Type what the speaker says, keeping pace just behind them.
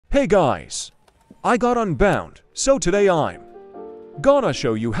Hey guys! I got unbound, so today I'm gonna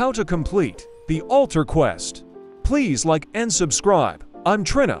show you how to complete the altar quest. Please like and subscribe. I'm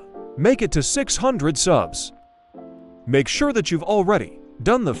Trina. Make it to 600 subs. Make sure that you've already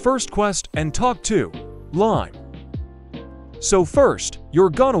done the first quest and talk to Lime. So first, you're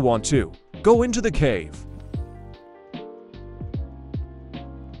gonna want to go into the cave.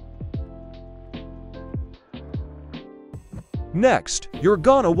 Next, you're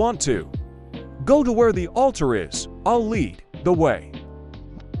gonna want to go to where the altar is. I'll lead the way.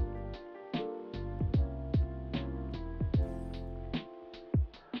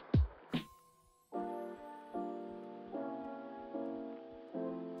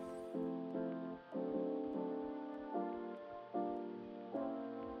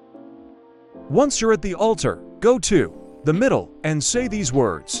 Once you're at the altar, go to the middle and say these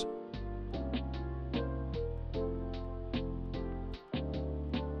words.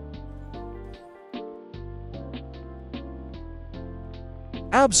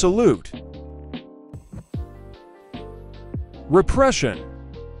 Absolute. Repression.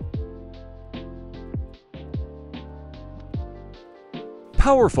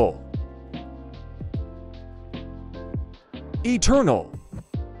 Powerful. Eternal.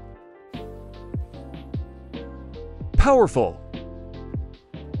 Powerful.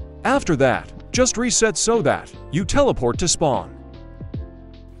 After that, just reset so that you teleport to spawn.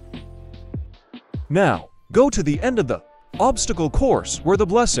 Now, go to the end of the obstacle course where the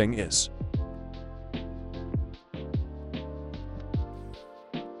blessing is.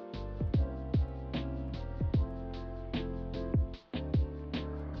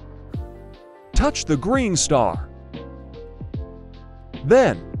 Touch the green star.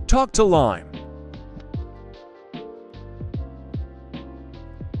 Then, talk to Lime.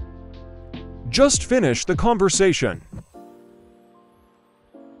 Just finish the conversation.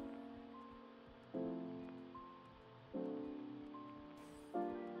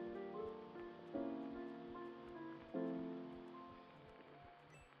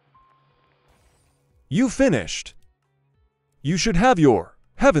 You finished. You should have your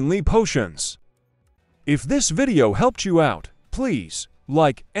heavenly potions. If this video helped you out, please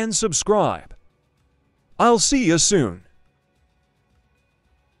like and subscribe. I'll see you soon.